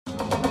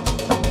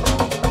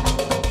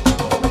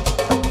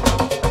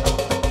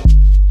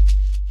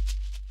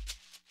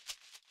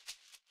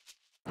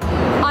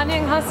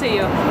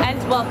Presutto, and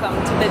welcome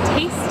to the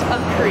Taste of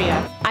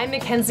Korea. I'm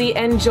Mackenzie,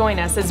 and join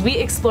us as we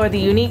explore the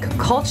unique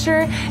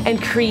culture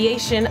and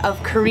creation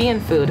of Korean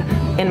food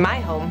in my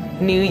home,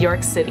 New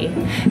York City.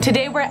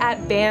 Today we're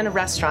at Bann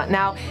Restaurant.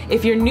 Now,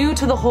 if you're new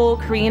to the whole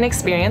Korean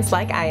experience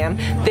like I am,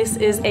 this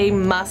is a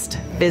must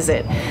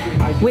visit.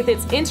 With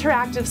its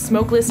interactive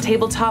smokeless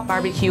tabletop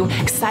barbecue,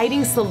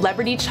 exciting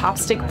celebrity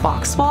chopstick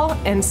box wall,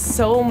 and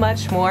so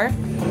much more,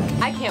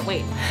 I can't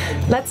wait.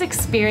 Let's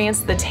experience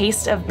the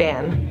taste of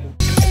Bann.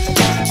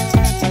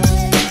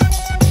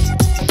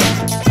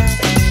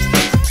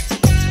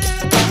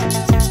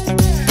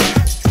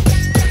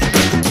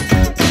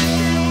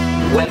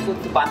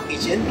 Welcome to Bann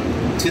Kitchen.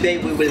 Today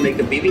we will make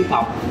a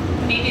bibimbap.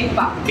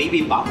 Bibimbap.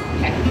 Bibimbap.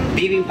 Okay.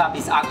 Bibimbap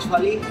is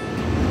actually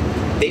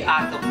the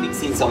art of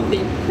mixing something.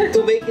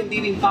 To make a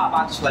bibimbap,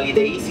 actually,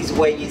 the easiest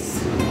way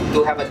is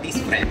to have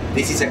this friend.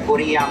 This is a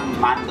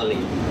Korean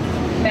mandolin.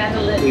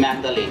 Mandolin.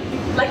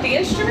 Mandolin. Like the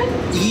instrument?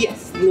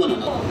 Yes. No.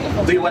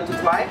 Oh, Do you want to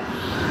try?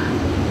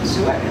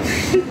 Sure.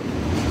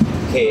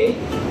 Okay.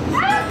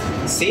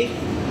 See?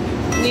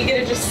 You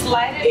gonna just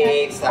slide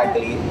it?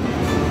 Exactly.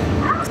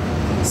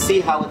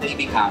 See how they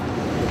become.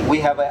 We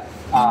have a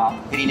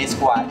green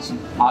squash.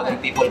 Other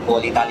people call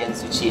Italian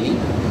zucchini.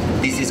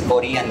 This is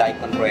Korean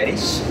daikon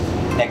radish,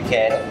 a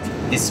carrot,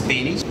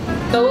 spinach.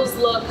 Those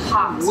look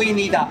hot. We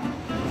need a...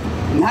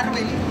 Not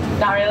really.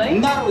 Not really?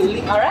 Not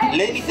really. All right.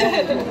 Let me tell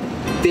you,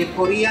 the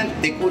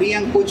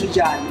Korean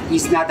gochujang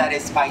is not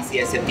that spicy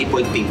as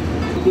people think.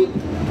 Put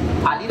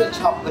a little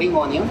chopped green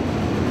onion,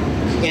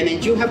 and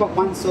then you have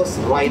one sauce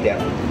right there.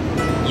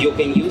 You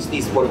can use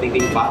this for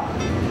bibimbap.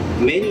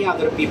 Many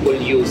other people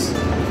use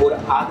for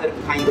other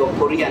kind of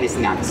Korean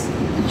snacks.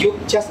 You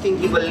just can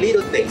give a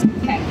little taste.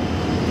 Okay.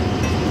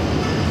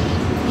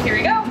 Here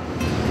we go.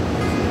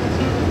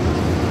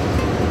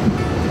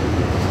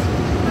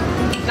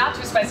 Not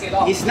too spicy at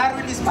all. It's not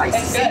really spicy.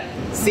 It's good.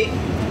 See?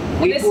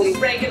 This is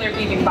regular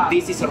bibimbap.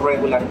 This is a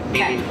regular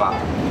bibimbap.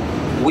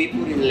 Okay. We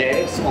put in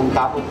lettuce on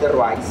top of the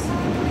rice,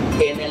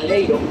 and then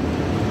later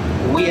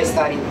we are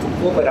starting to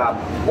cover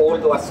up all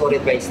the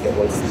assorted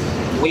vegetables.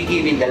 We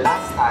give in the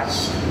last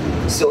touch.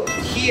 So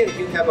here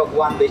you have a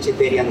one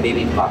vegetarian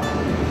bibimbap.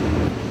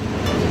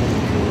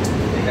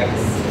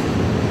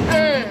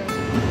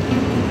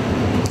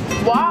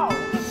 Wow,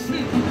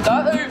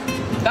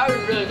 that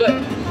is really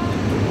good.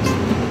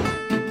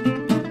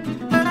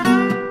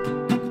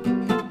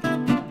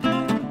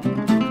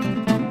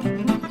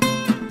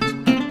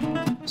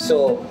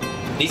 So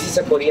this is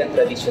a Korean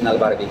traditional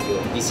barbecue.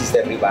 This is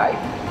the ribeye,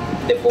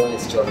 the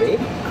boneless rib,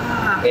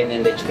 and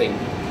then the shrimp.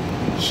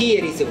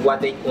 Here is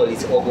what they call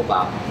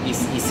ogubap.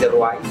 It's a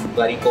rice,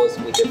 but it goes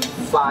with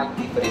 5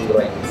 different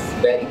grains.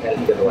 Very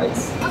healthy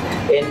rice.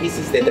 Okay. And this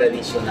is the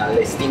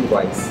traditional steamed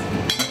rice.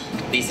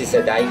 This is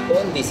a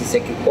daikon, this is a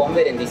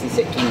cucumber, and this is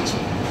a kimchi.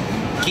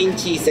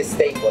 Kimchi is a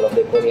staple of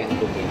the Korean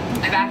cooking.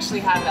 I've actually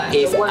had that.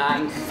 It's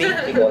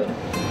unthinkable.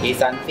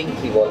 It's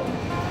unthinkable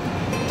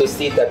to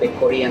sit at the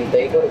Korean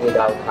table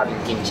without having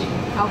kimchi.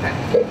 Okay.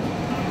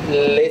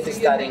 Let's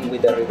start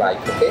with the ribeye,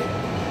 okay?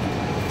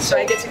 So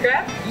I get to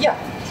grab? Yeah.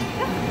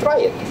 Try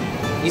it.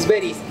 It's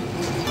very easy.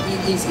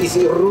 It's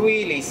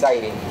really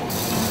exciting.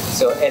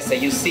 So as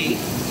you see,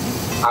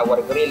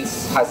 our grill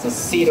has a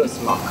zero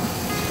smoke.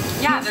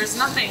 Yeah, there's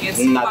nothing. It's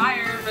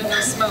fire, but no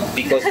smoke.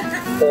 Because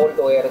all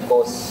the air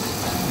goes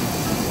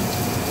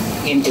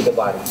into the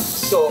body.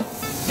 So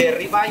the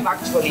ribeye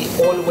actually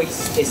always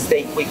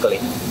stay quickly.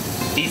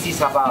 This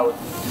is about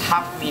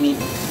half minute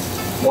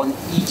on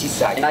each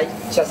side. And I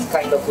just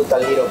kind of put a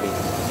little bit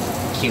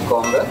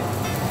cucumber.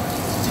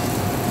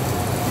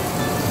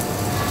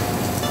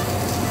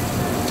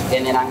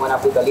 And then I'm gonna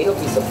put a little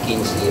piece of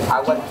kimchi.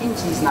 Our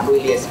kimchi is not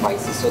really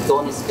spicy, so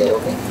don't scare,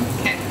 okay?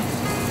 Okay.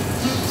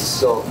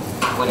 So,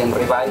 put in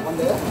ribeye on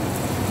there.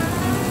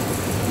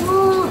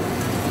 Woo.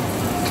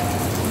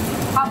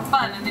 How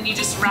fun, and then you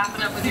just wrap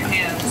it up with your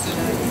hands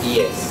and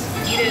Yes.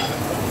 eat it.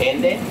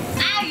 And then,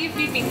 You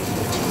beat me.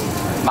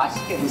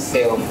 맛있게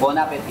드세요. Bon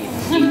appetit.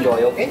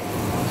 Enjoy, okay?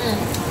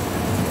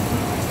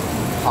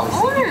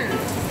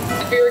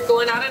 If we were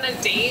going out on a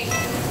date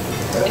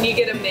and you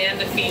get a man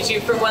to feed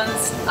you for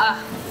once,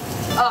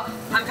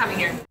 I'm coming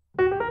here.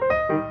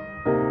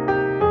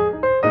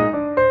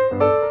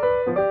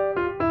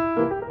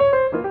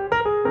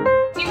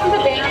 Do you come to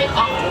Bann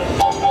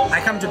often? I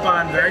come to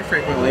Bann very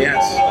frequently,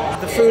 yes.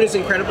 The food is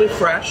incredibly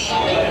fresh.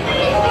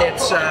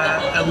 It's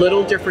a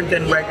little different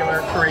than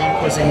regular Korean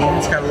cuisine.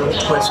 It's got a little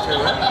twist to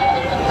it.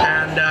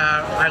 And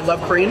I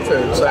love Korean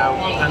food, so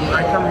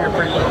I come here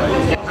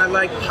frequently. I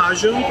like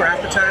pajun for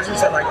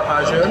appetizers. I like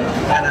pajun,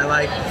 and I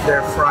like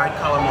their fried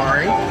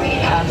calamari,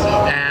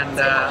 and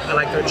I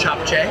like their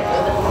japchae.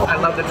 I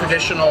love the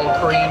traditional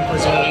Korean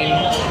cuisine,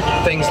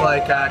 things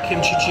like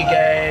kimchi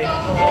jjigae.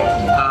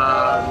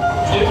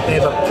 They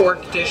have a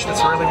pork dish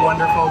that's really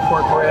wonderful,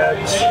 pork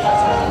ribs.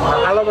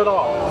 I love it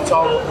all. It's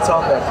all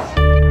good.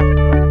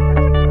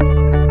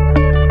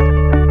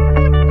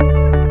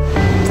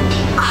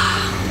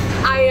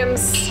 I am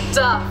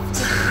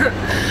stuffed.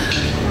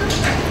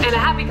 And a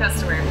happy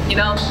customer, you know?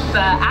 know, the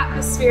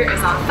atmosphere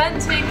is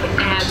authentic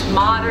and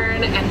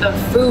modern, and the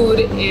food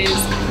is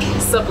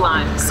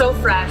sublime, so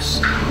fresh.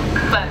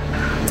 But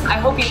I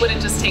hope you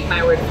wouldn't just take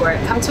my word for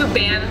it. Come to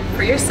Bann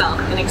for yourself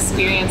and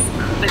experience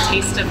the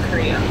taste of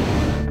Korea.